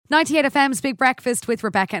98FM's Big Breakfast with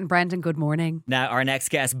Rebecca and Brendan. Good morning. Now, our next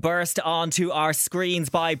guest burst onto our screens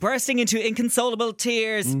by bursting into inconsolable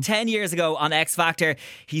tears 10 years ago on X Factor.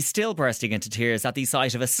 He's still bursting into tears at the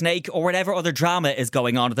sight of a snake or whatever other drama is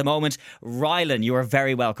going on at the moment. Rylan, you are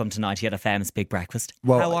very welcome to 98FM's Big Breakfast.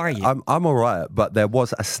 Well, how are you? I'm all right, but there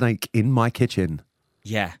was a snake in my kitchen.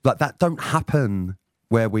 Yeah. Like, that don't happen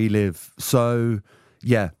where we live. So...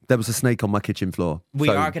 yeah, there was a snake on my kitchen floor. We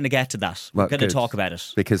are going to get to that. We're going to talk about it.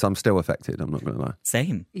 Because I'm still affected, I'm not going to lie.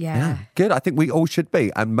 Same. Yeah. Good, I think we all should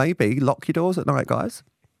be. And maybe lock your doors at night, guys.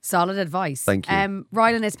 Solid advice. Thank you.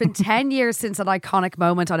 Rylan, it's been 10 years since an iconic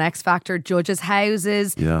moment on X Factor, judges'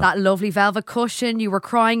 houses, that lovely velvet cushion. You were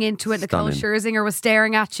crying into it. Nicole Scherzinger was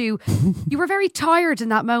staring at you. You were very tired in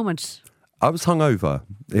that moment. I was hungover,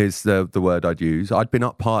 is the word I'd use. I'd been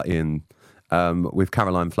up partying with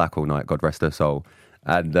Caroline Flack all night, God rest her soul.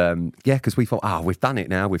 And because we thought, we've done it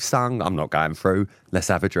now, we've sung, I'm not going through, let's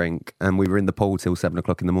have a drink. And we were in the pool till 7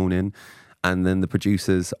 o'clock in the morning. And then the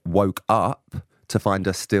producers woke up to find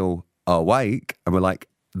us still awake. And we're like,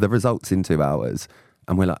 the result's in 2 hours.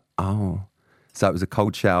 And we're like, oh. So it was a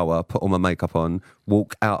cold shower, put all my makeup on,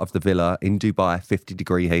 walk out of the villa in Dubai,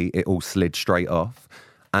 50-degree heat, it all slid straight off.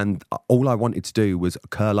 And all I wanted to do was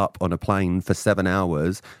curl up on a plane for 7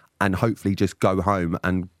 hours and hopefully just go home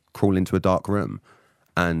and crawl into a dark room.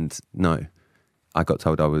 And no, I got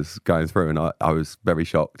told I was going through and I was very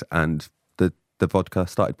shocked, and the vodka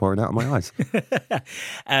started pouring out of my eyes.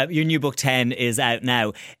 Your new book 10 is out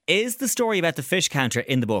now. Is the story about the fish counter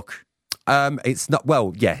in the book? It's not,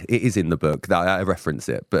 well, yeah, it is in the book. I reference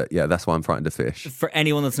it, but yeah, that's why I'm frightened of fish. For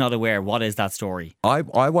anyone that's not aware, what is that story? I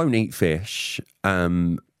won't eat fish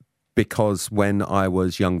because when I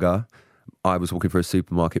was younger, I was walking through a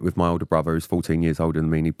supermarket with my older brother who's 14 years older than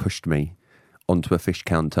me, and he pushed me onto a fish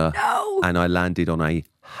counter. No! And I landed on a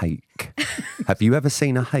hake. Have you ever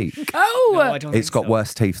seen a hake? Oh! No, I don't It's got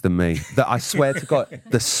worse teeth than me. That I swear to God,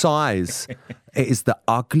 the size, it is the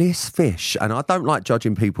ugliest fish. And I don't like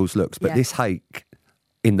judging people's looks, but this hake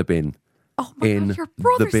in the bin. Oh my God, your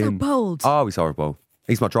brother's so bold. Oh, he's horrible.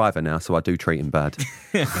 He's my driver now, so I do treat him bad.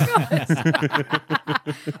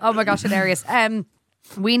 Oh my gosh, hilarious.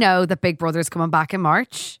 We know that Big Brother's coming back in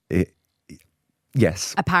March.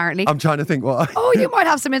 Yes. Apparently. I'm trying to think what... Oh, you might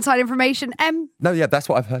have some inside information. No, yeah, that's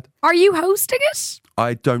what I've heard. Are you hosting it?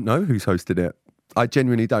 I don't know who's hosted it. I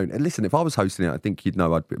genuinely don't. And listen, if I was hosting it, I think you'd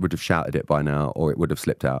know I would have shouted it by now, or it would have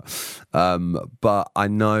slipped out. But I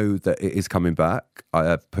know that it is coming back. I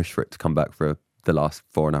have pushed for it to come back for the last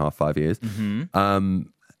 4.5, 5 years. Mm-hmm.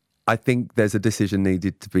 I think there's a decision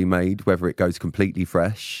needed to be made, whether it goes completely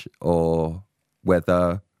fresh or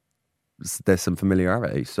whether there's some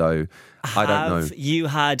familiarity. So I don't know. Have you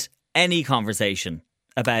had any conversation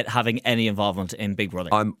about having any involvement in Big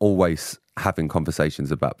Brother? I'm always having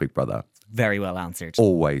conversations about Big Brother. Very well answered.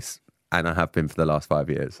 Always. And I have been for the last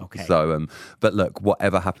 5 years. Okay. So, but look,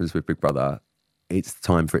 whatever happens with Big Brother, it's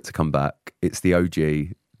time for it to come back. It's the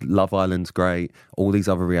OG. Love Island's great. All these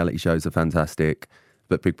other reality shows are fantastic.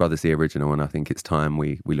 But Big Brother's the original, and I think it's time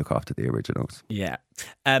we look after the originals. Yeah.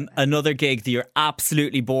 Another gig that you're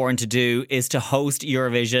absolutely born to do is to host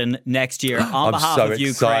Eurovision next year on behalf of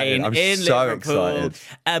Ukraine in Liverpool.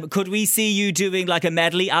 Could we see you doing like a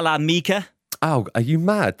medley a la Mika? Oh, are you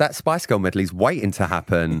mad? That Spice Girl medley's waiting to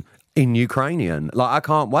happen in Ukrainian. Like, I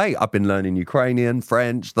can't wait. I've been learning Ukrainian,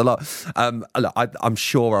 French, the lot. I'm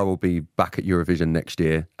sure I will be back at Eurovision next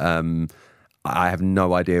year. I have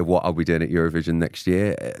no idea what I'll be doing at Eurovision next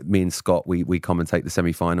year. Me and Scott, we commentate the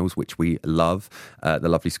semi-finals, which we love. The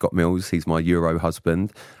lovely Scott Mills, he's my Euro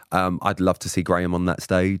husband. I'd love to see Graham on that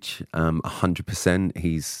stage, 100%.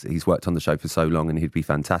 He's worked on the show for so long and he'd be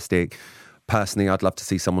fantastic. Personally, I'd love to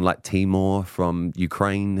see someone like Timur from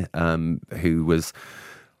Ukraine, who was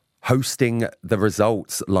hosting the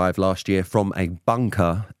results live last year from a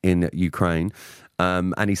bunker in Ukraine.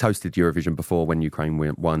 And he's hosted Eurovision before when Ukraine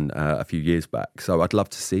won a few years back. So I'd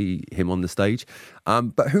love to see him on the stage.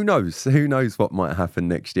 But who knows? Who knows what might happen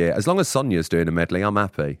next year? As long as Sonia's doing a medley, I'm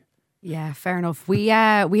happy. Yeah, fair enough. We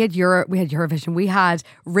had Eurovision. We had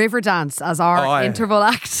Riverdance as our interval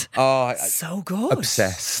act. Oh, so good.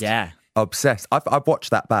 Obsessed. Yeah. Obsessed. I've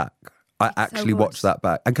watched that back. I actually watched that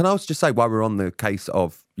back. And can I also just say, while we're on the case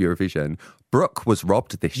of Eurovision, Brooke was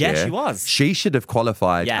robbed this year. Yeah, she was. She should have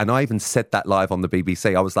qualified. Yeah. And I even said that live on the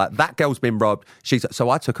BBC. I was like, that girl's been robbed. So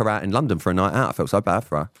I took her out in London for a night out. I felt so bad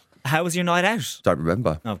for her. How was your night out? Don't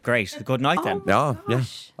remember. Oh, great. A good night then. Yeah.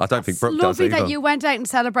 I don't think Brooke does Lovely either. that you went out and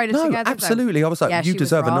celebrated together. Absolutely. I was like, you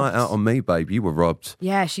deserve a night out on me, babe. You were robbed.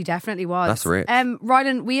 Yeah, she definitely was. That's rich.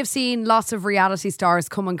 Rylan, we have seen lots of reality stars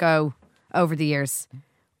come and go over the years.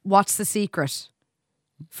 What's the secret?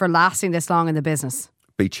 for lasting this long in the business?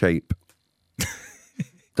 Be cheap.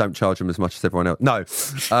 Don't charge them as much as everyone else. No,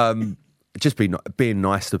 just being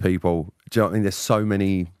nice to people. Do you know what I mean? There's so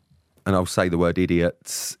many, and I'll say the word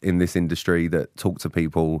idiots in this industry that talk to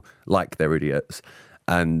people like they're idiots.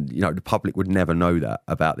 And, the public would never know that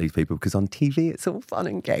about these people because on TV it's all fun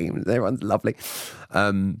and games. Everyone's lovely.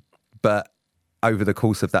 But over the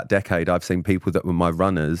course of that decade, I've seen people that were my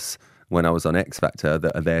runners when I was on X Factor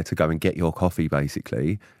that are there to go and get your coffee,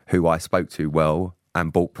 basically, who I spoke to well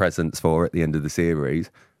and bought presents for at the end of the series,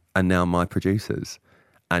 and now my producers.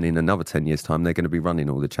 And in another 10 years' time, they're going to be running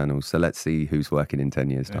all the channels. So let's see who's working in 10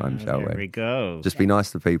 years' time, shall we? There we go. Just be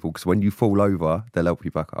nice to people, because when you fall over, they'll help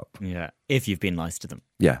you back up. Yeah, if you've been nice to them.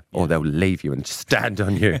 Yeah, or they'll leave you and stand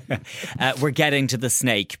on you. We're getting to the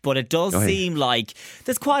snake, but it does seem like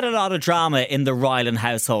there's quite a lot of drama in the Rylan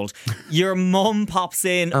household. Your mum pops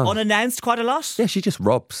in unannounced quite a lot. Yeah, she just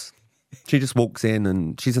robs. She just walks in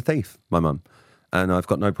and she's a thief, my mum. And I've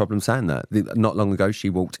got no problem saying that. Not long ago, she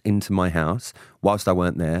walked into my house. Whilst I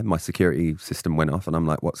weren't there, my security system went off and I'm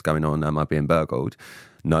like, what's going on? Am I being burgled?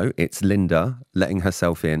 No, it's Linda letting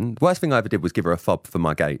herself in. The worst thing I ever did was give her a fob for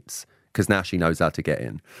my gates because now she knows how to get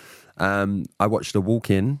in. I watched her walk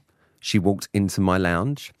in. She walked into my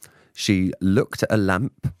lounge. She looked at a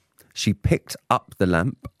lamp. She picked up the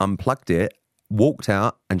lamp, unplugged it, walked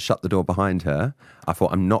out and shut the door behind her. I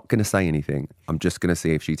thought, I'm not going to say anything. I'm just going to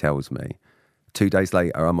see if she tells me. 2 days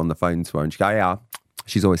later, I'm on the phone to her and she goes, yeah.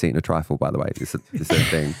 She's always eating a trifle, by the way. It's a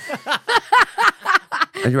thing.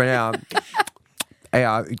 And she went,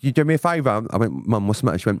 hey, you do me a favour? I went, Mum, what's the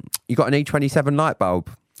matter? She went, you got an E27 light bulb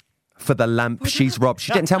for the lamp she's robbed.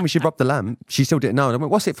 She didn't tell me she robbed the lamp. She still didn't know. And I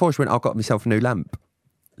went, what's it for? She went, I've got myself a new lamp.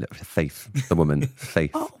 Little thief, the woman.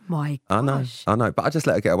 Thief. Oh, my gosh. I know. But I just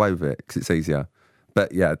let her get away with it because it's easier.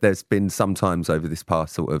 But yeah, there's been some times over this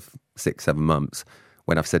past sort of 6-7 months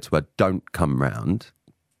when I've said to her, don't come round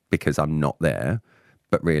because I'm not there.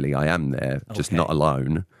 But really, I am there, just not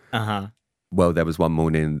alone. Uh-huh. Well, there was one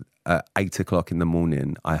morning at 8 o'clock in the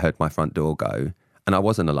morning, I heard my front door go and I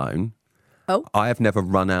wasn't alone. Oh. I have never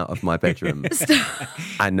run out of my bedroom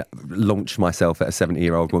and launched myself at a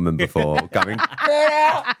 70-year-old woman before going,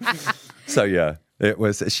 So yeah, it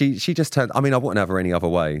was, she just turned, I mean, I wouldn't have her any other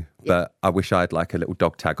way, but I wish I had like a little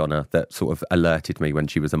dog tag on her that sort of alerted me when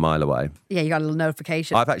she was a mile away. Yeah, you got a little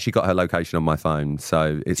notification. I've actually got her location on my phone,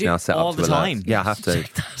 so it's now set all up to the alert. time? Yeah, I have to.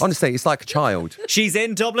 Honestly, it's like a child. She's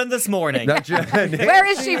in Dublin this morning. Where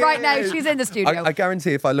is she right now? She's in the studio. I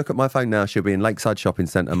guarantee if I look at my phone now, she'll be in Lakeside Shopping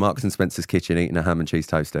Centre, Marks and Spencer's kitchen, eating a ham and cheese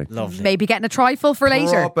toastie. Lovely. Maybe getting a trifle for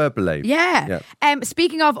later. Probably. Yeah.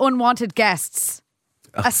 Speaking of unwanted guests,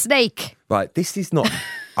 a snake. Right, this is not...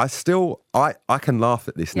 I can laugh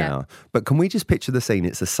at this now, but can we just picture the scene?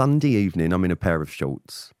 It's a Sunday evening, I'm in a pair of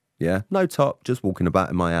shorts, no top, just walking about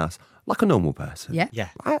in my house like a normal person. Yeah.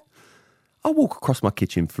 I walk across my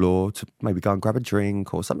kitchen floor to maybe go and grab a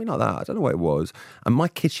drink or something like that. I don't know what it was. And my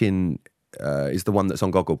kitchen is the one that's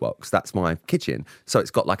on Gogglebox. That's my kitchen. So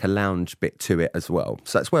it's got like a lounge bit to it as well.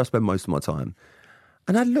 So that's where I spend most of my time.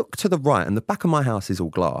 And I look to the right and the back of my house is all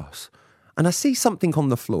glass. And I see something on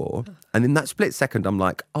the floor, and in that split second, I'm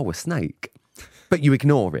like, oh, a snake. But you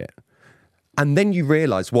ignore it. And then you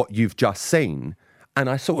realise what you've just seen. And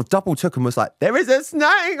I sort of double took and was like, there is a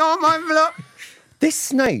snake on my floor. This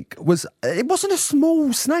snake it wasn't a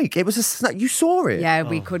small snake. It was a snake. You saw it. Yeah,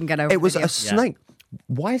 we couldn't get over it. It was a snake.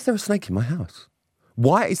 Why is there a snake in my house?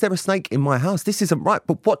 Why is there a snake in my house? This isn't right.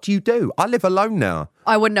 But what do you do? I live alone now.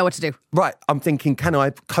 I wouldn't know what to do. Right. I'm thinking, can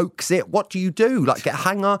I coax it? What do you do? Like get a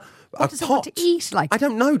hanger? What does it want to eat? Like, I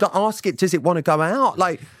don't know. To ask it, does it want to go out?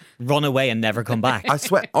 Like, run away and never come back. I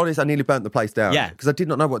swear, honest, I nearly burnt the place down. Yeah. Because I did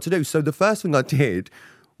not know what to do. So the first thing I did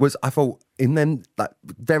was I thought, and then like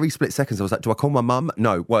very split seconds, I was like, do I call my mum?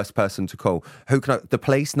 No, worst person to call. Who can I, the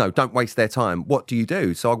police? No, don't waste their time. What do you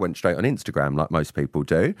do? So I went straight on Instagram like most people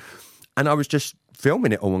do. And I was just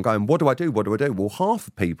filming it all and going, what do I do? What do I do? Well, half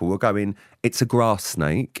of people were going, it's a grass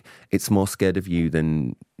snake. It's more scared of you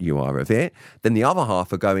than you are of it. Then the other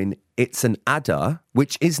half are going, it's an adder,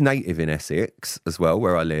 which is native in Essex as well,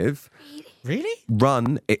 where I live. Really?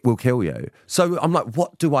 Run, it will kill you. So I'm like,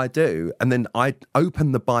 what do I do? And then I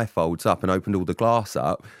opened the bifolds up and opened all the glass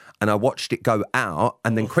up and I watched it go out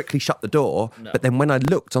and then quickly shut the door. No. But then when I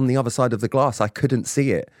looked on the other side of the glass, I couldn't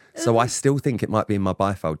see it. So I still think it might be in my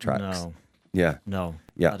bifold tracks. No. Yeah. No.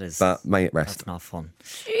 Yeah. That is, but may it rest. That's not fun.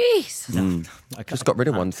 Jeez. No, just got rid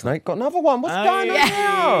of one snake, got another one. What's going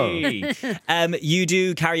on? You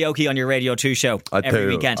do karaoke on your Radio 2 show every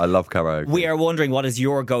weekend. I love karaoke. We are wondering, what is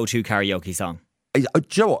your go-to karaoke song? Do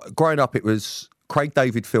you know what? Growing up, it was Craig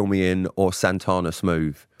David Fill Me In or Santana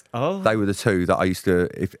Smooth. They were the two that I used to,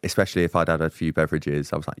 especially if I'd had a few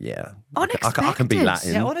beverages, I was like, yeah, I can be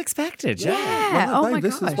Latin. Yeah, unexpected. Yeah. Well, my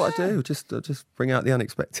this gosh. is what I do. Just bring out the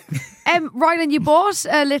unexpected. Rylan, you bought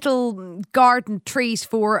a little garden treat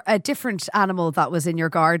for a different animal that was in your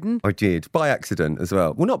garden. I did, by accident as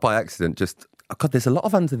well. Well, not by accident, just, God, there's a lot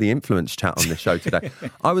of under the influence chat on this show today.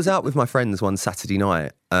 I was out with my friends one Saturday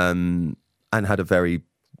night and had a very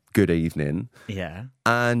good evening. Yeah.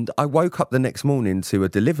 And I woke up the next morning to a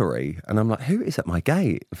delivery and I'm like, who is at my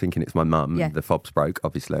gate? Thinking it's my mum. Yeah. The fob's broke,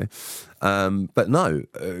 obviously. But no,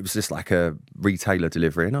 it was just like a retailer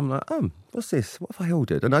delivery. And I'm like, what's this? What have I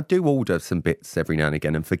ordered? And I do order some bits every now and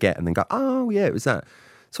again and forget and then go, oh, yeah, it was that.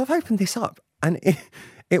 So I've opened this up and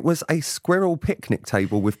it was a squirrel picnic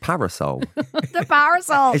table with parasol. The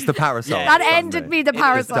parasol. It's the parasol. Yeah. That ended me, the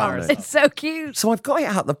parasol. parasol. It's so cute. So I've got it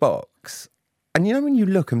out the box. And you know when you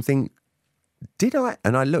look and think, did I?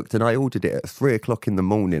 And I looked and I ordered it at 3:00 in the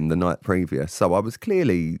morning the night previous. So I was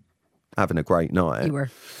clearly having a great night. You were.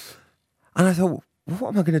 And I thought, what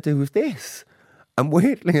am I going to do with this? And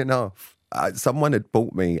weirdly enough, someone had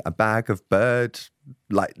bought me a bag of bird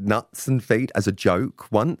like nuts and feed as a joke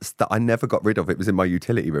once that I never got rid of. It was in my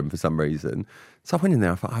utility room for some reason. So I went in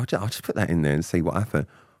there. I thought, I'll just put that in there and see what happened.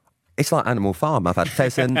 It's like Animal Farm. I've had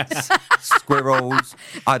pheasants, squirrels.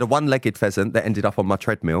 I had a one-legged pheasant that ended up on my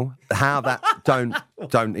treadmill. How that,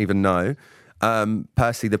 don't even know.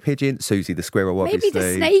 Percy the pigeon, Susie the squirrel, obviously. Maybe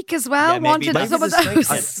the snake as well. Yeah, maybe wanted the some of snake.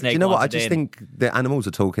 those. Snake Do you know what? I wanted just in. think the animals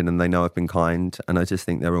are talking and they know I've been kind and I just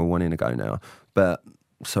think they're all wanting to go now. But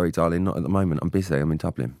sorry, darling, not at the moment. I'm busy. I'm in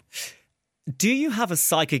Dublin. Do you have a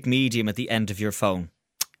psychic medium at the end of your phone?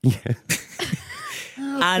 Yeah.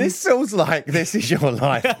 And This feels like this is your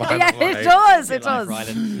life, by Yeah, the way. it does. It Life, does.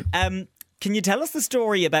 Rylan. Can you tell us the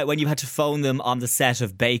story about when you had to phone them on the set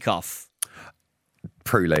of Bake Off?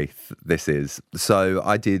 Prue Leith, this is. So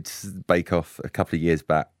I did Bake Off a couple of years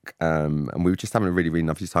back and we were just having a really, really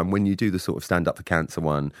lovely time. When you do the sort of Stand Up for Cancer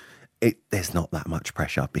one, there's not that much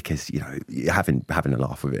pressure because, you know, you're having a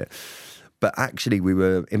laugh with it. But actually we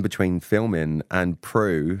were in between filming and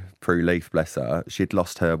Prue Leith, bless her, she'd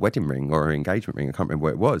lost her wedding ring or her engagement ring. I can't remember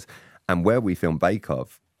what it was. And where we filmed Bake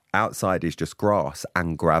Off, outside is just grass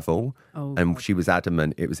and gravel. Oh, and she was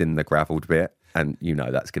adamant it was in the gravelled bit. And, you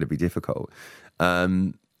know, that's going to be difficult.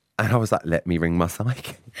 And I was like, let me ring my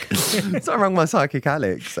psychic. So I rang my psychic,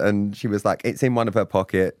 Alex, and she was like, it's in one of her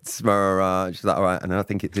pockets. She's like, all right. And I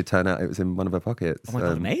think it did turn out it was in one of her pockets. Oh my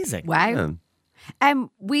God, amazing. Wow. Yeah.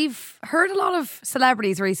 We've heard a lot of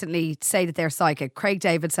celebrities recently say that they're psychic. Craig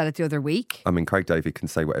David said it the other week. I mean, Craig David can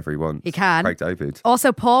say whatever he wants. He can. Craig David.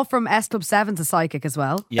 Also, Paul from S Club 7's a psychic as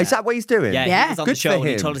well. Yeah. Is that what he's doing? Yeah, Yeah. he was on Good the show for and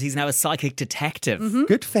he him. told us he's now a psychic detective.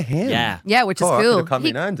 Good for him. Yeah. Yeah, which is Oh, I cool. could've come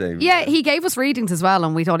in handy. Yeah, he gave us readings as well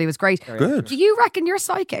and we thought he was great. Good. Do you reckon you're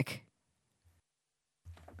psychic?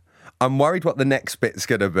 I'm worried what the next bit's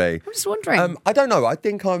going to be. I'm just wondering. I don't know. I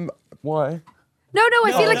think I'm... Why? No,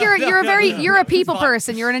 I feel like you're a people fine.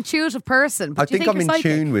 person. You're an intuitive person. But I do you think I'm you're in psychic?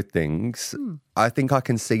 tune with things. I think I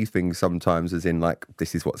can see things sometimes as in like,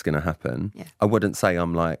 this is what's going to happen. Yeah. I wouldn't say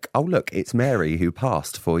I'm like, oh, look, it's Mary who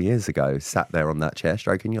passed 4 years ago, sat there on that chair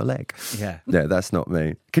stroking your leg. Yeah. Yeah, that's not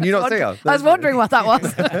me. Can you not see her? I was wondering what that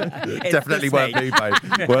was. Definitely weren't me,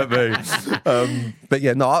 babe. Weren't me. But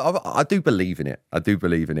yeah, no, I do believe in it. I do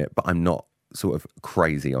believe in it, but I'm not sort of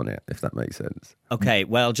crazy on it, if that makes sense. Okay,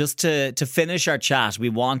 well, just to finish our chat, we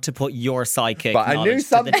want to put your psychic But I knowledge knew to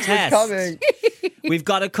something the was test. coming. We've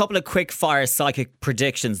got a couple of quick fire psychic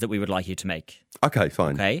predictions that we would like you to make. Okay,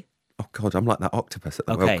 fine. Okay? Oh, God, I'm like that octopus at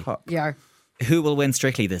the Okay. World Cup. Yeah. Who will win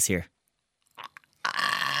Strictly this year?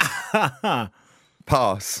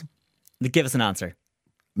 Pass. Give us an answer.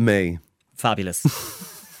 Me. Fabulous.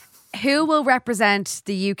 Who will represent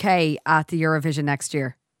the UK at the Eurovision next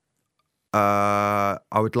year? I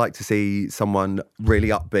would like to see someone really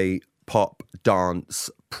upbeat, pop, dance,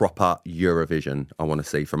 proper Eurovision. I want to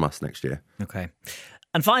see from us next year. Okay.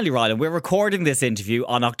 And finally, Rylan, we're recording this interview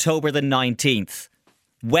on October the 19th.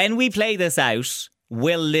 When we play this out,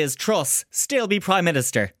 will Liz Truss still be Prime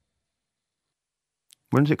Minister?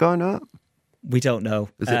 When's it going up? We don't know.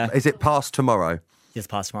 Is it past tomorrow? It's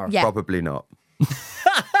past tomorrow. Yeah. Probably not.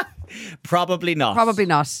 Probably not. Probably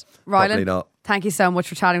not. Rylan, Probably not. thank you so much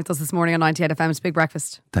for chatting with us this morning on 98FM's Big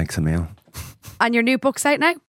Breakfast. Thanks, Emil. And your new book's out now?